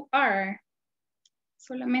acá. Who are?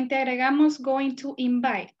 Solamente agregamos going to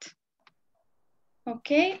invite.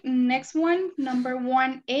 Okay, next one, number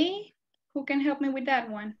 1A. Who can help me with that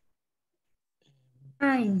one?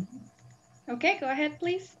 I'm Okay, go ahead,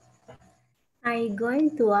 please.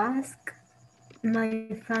 going to ask my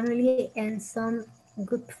family and some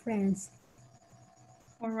good friends.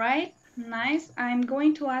 All right, nice. I'm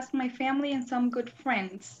going to ask my family and some good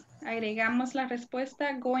friends. Agregamos la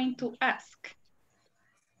respuesta going to ask.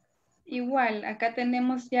 Igual, acá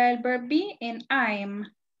tenemos ya el verb be and I'm.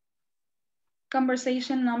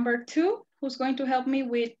 Conversation number 2. Who's going to help me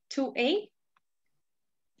with 2A?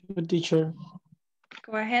 Good teacher.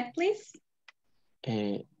 Go ahead, please.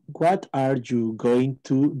 What are you going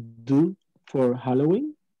to do for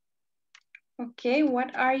Halloween? Okay,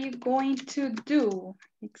 what are you going to do?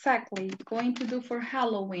 Exactly, going to do for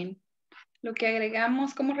Halloween. Lo que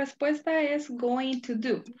agregamos como respuesta es going to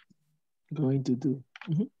do. Going to do.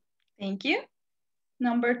 Mm-hmm. Thank you.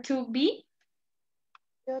 Number 2B.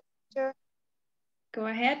 Teacher, Go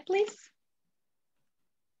ahead, please.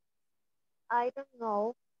 I don't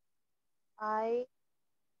know. I'm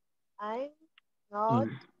not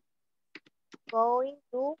going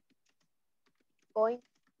to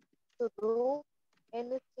do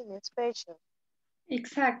anything special.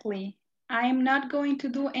 Exactly. I'm not going to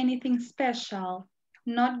do anything special.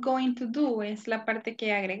 Not going to do es la parte que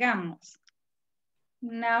agregamos.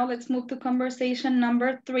 Now let's move to conversation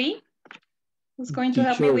number 3. Who's going to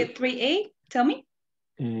help me Teacher, with 3A? Tell me.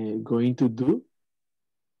 Going to do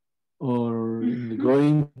or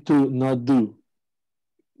going to not do?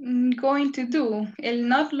 Going to do. El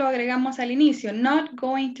not lo agregamos al inicio. Not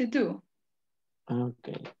going to do.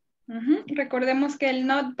 Okay. Recordemos que el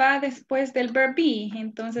not va después del verb be.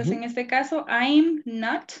 Entonces, en este caso, I'm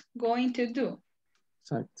not going to do.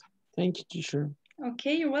 Exacto. Thank you, teacher.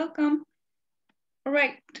 Okay, you're welcome. All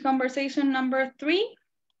right, conversation number 3.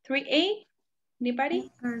 3A. Anybody?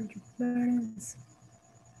 Are your parents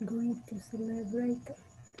going to celebrate?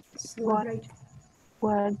 What are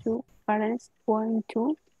your parents going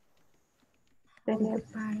to Are your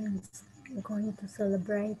parents going to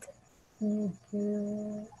celebrate New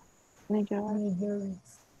Year's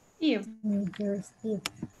Eve?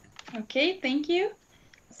 Okay, thank you.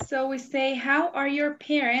 So we say, how are your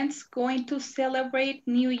parents going to celebrate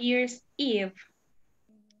New Year's Eve?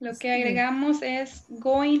 Lo que agregamos es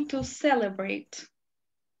going to celebrate.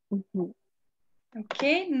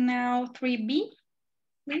 Okay, now 3B,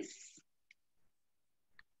 please.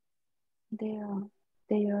 They are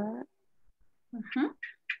They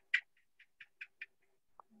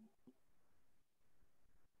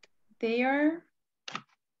are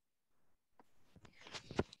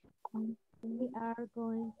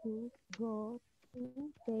going to go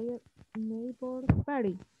to their neighbor's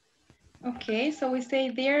party. okay, so we say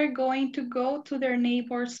they're going to go to their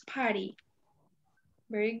neighbor's party.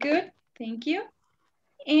 Very good, thank you.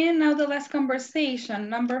 And now the last conversation,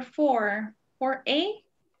 number 4. 4A,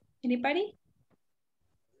 anybody?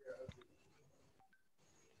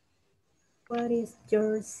 What is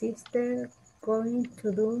your sister going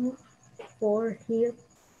to do for her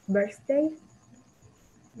birthday?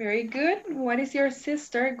 Very good. What is your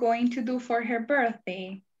sister going to do for her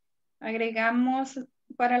birthday? Agregamos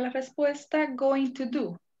para la respuesta going to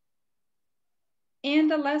do.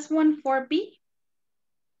 And the last one, 4B.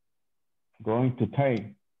 Going to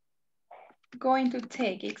take. Going to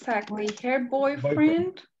take, exactly. Her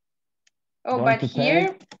boyfriend. Oh,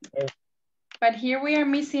 Going but here we are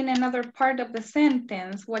missing another part of the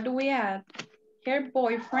sentence. What do we add? Her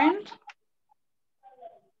boyfriend.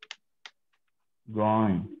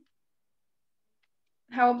 Going.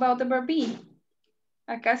 How about the verb be?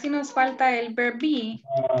 Acá sí nos falta el verb be.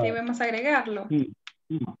 Debemos agregarlo. He.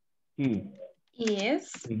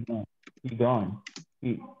 Is. He going.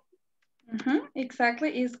 He.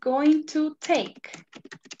 Exactly, is going to take.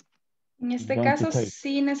 En este caso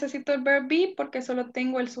sí necesito el verb be porque solo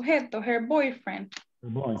tengo el sujeto, her boyfriend.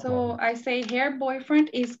 So I say her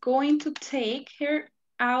boyfriend is going to take her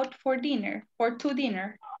out for dinner or to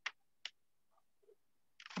dinner.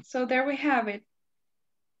 So there we have it.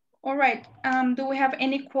 All right, do we have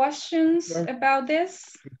any questions about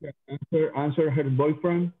this? Answer her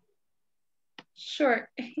boyfriend. Sure,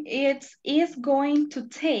 it's is going to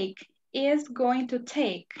take, is going to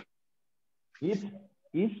take.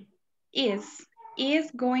 Is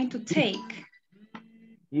going to take.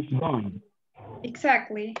 Is going.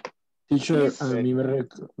 Exactly. Teacher, a mí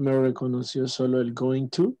me reconoció solo el going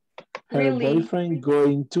to. Her boyfriend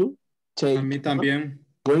going to take. A mí también.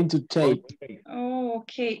 Going to take. Oh,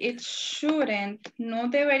 okay. It shouldn't. No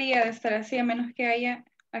debería de estar así, a menos que haya,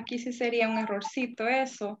 aquí sí sería un errorcito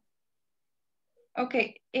eso. Ok,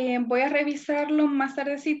 voy a revisarlo más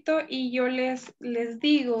tardecito y yo les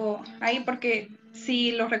digo ahí porque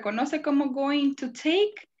si lo reconoce como going to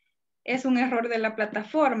take, es un error de la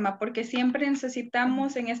plataforma porque siempre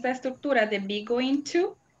necesitamos en esta estructura de be going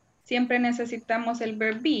to, siempre necesitamos el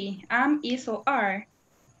verb be, am, is o are.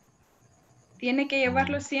 Tiene que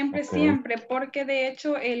llevarlo siempre, siempre, porque de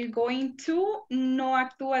hecho el going to no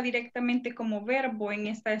actúa directamente como verbo en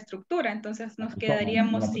esta estructura, entonces nos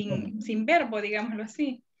quedaríamos sin verbo, digámoslo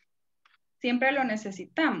así. Siempre lo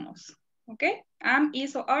necesitamos, ¿ok? Am,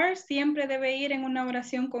 is o are siempre debe ir en una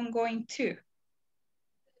oración con going to.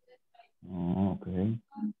 Ok.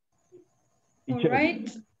 All right.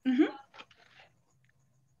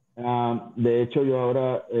 De hecho, yo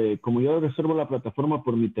ahora, como yo reservo la plataforma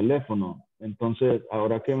por mi teléfono, entonces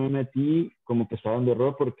ahora que me metí, como que estaba dando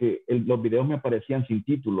error porque los videos me aparecían sin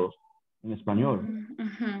títulos en español.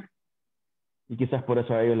 Y quizás por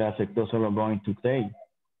eso a ellos les aceptó solo going to take.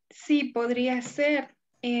 Sí, podría ser.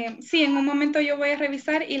 Sí, en un momento yo voy a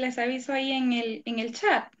revisar y les aviso ahí en el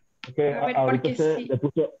chat. Okay, a ver, ahorita porque usted, sí.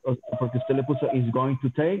 porque usted le puso is going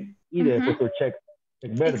to take y después el check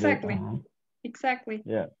verde. Exactly.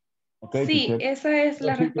 Yeah. Okay, Sí, teacher. esa es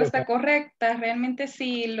la Sí, creo respuesta que- correcta. Realmente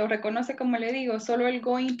si lo reconoce como le digo, solo el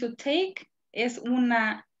going to take es un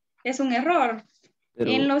error. Pero,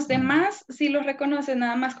 En los demás sí los reconoce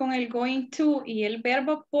nada más con el going to y el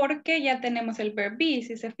verbo porque ya tenemos el verb be.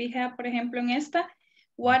 Si se fija, por ejemplo, en esta,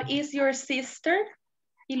 what is your sister?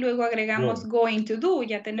 Y luego agregamos going to do,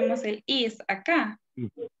 ya tenemos el is acá.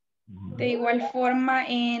 De igual forma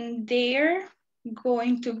en they're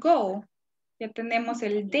going to go, ya tenemos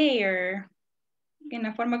el there en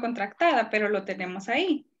la forma contractada, pero lo tenemos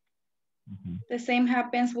ahí. The same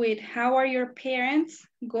happens with how are your parents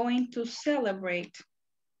going to celebrate?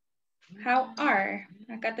 How are?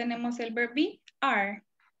 Acá tenemos el verb be, are.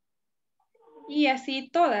 Y así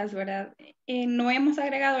todas, ¿verdad? No hemos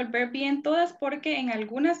agregado el verb be en todas porque en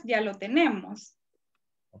algunas ya lo tenemos.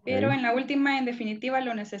 Pero en la última, en definitiva,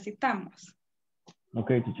 lo necesitamos.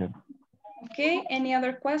 Okay, teacher. Okay, any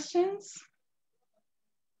other questions?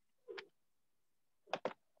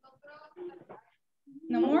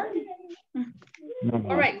 No more? No,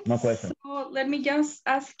 All right, no question. so let me just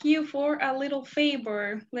ask you for a little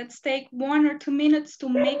favor. Let's take 1 or 2 minutes to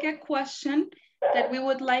make a question that we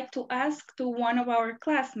would like to ask to one of our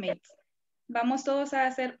classmates. Vamos todos a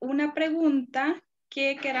hacer una pregunta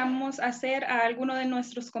que queramos hacer a alguno de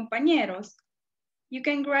nuestros compañeros. You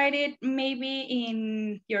can write it maybe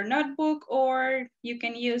in your notebook or you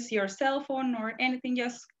can use your cell phone or anything,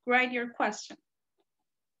 just write your question.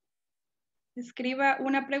 Escriba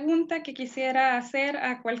una pregunta que quisiera hacer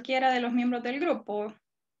a cualquiera de los miembros del grupo.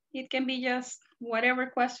 It can be just whatever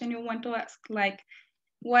question you want to ask, like,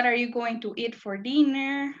 what are you going to eat for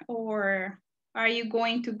dinner? Or are you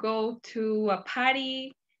going to go to a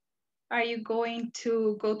party? Are you going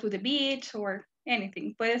to go to the beach? Or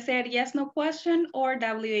anything. Puede ser yes, no question or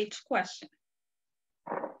WH question.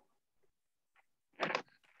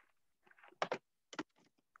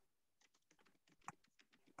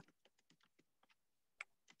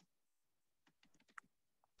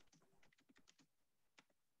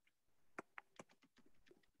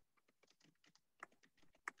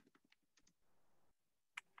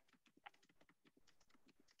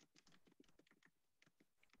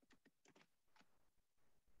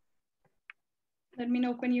 Let me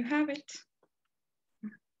know when you have it.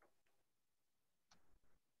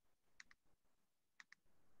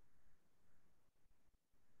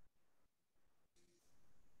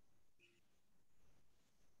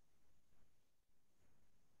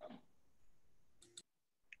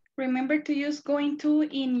 Remember to use going to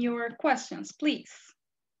in your questions, please.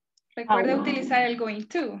 Recuerda utilizar el going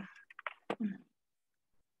to.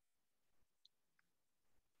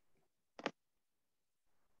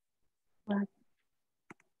 What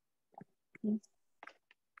is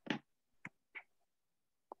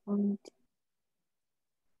going to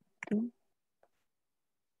do?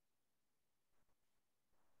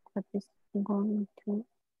 What is going to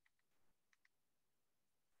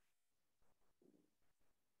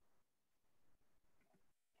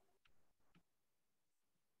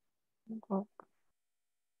work?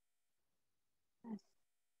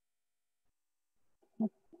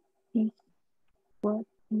 What is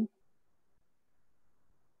working?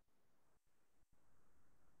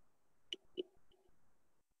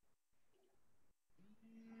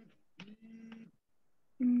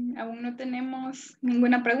 Aún no tenemos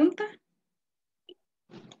ninguna pregunta.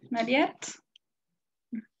 Mariette?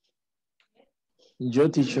 yo,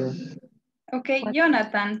 teacher, Okay,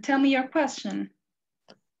 Jonathan, tell me your question.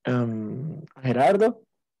 Gerardo,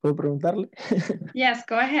 ¿puedo preguntarle? Yes,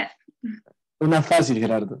 go ahead. Una fácil,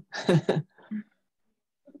 Gerardo.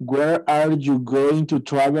 Where are you going to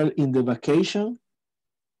travel in the vacation?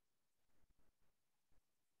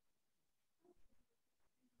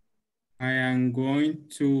 I am going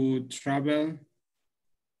to travel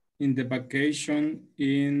in the vacation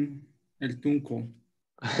in El Tunco.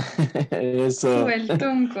 Eso. El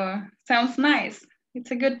Tunco. Sounds nice.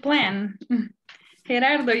 It's a good plan.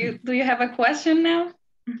 Gerardo, do you have a question now?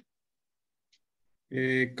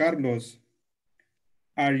 Carlos,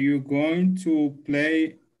 are you going to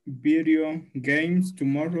play video games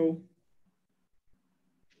tomorrow?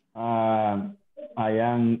 I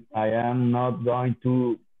am not going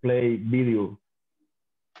to play video.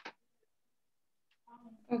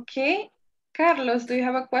 Okay. Carlos, do you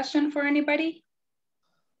have a question for anybody?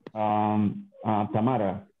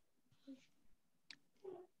 Tamara,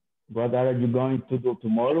 what are you going to do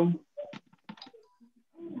tomorrow?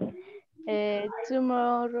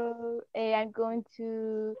 Tomorrow I'm going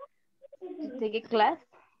to take a class.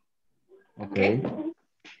 Okay.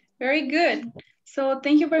 Very good. So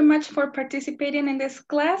thank you very much for participating in this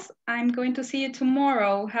class. I'm going to see you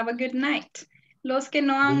tomorrow. Have a good night. Los que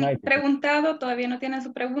no Good han night. preguntado, todavía no tienen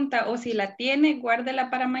su pregunta, o si la tiene, guárdela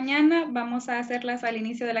para mañana. Vamos a hacerlas al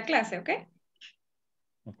inicio de la clase, ¿ok?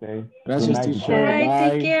 Okay. Gracias, Good night, teacher. All right,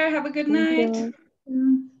 take Bye. care. Have a good Thank night.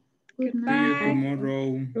 you. Good See you Goodbye.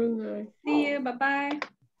 tomorrow. Good night. See you. Bye-bye.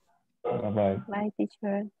 Bye-bye. Bye,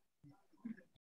 teacher.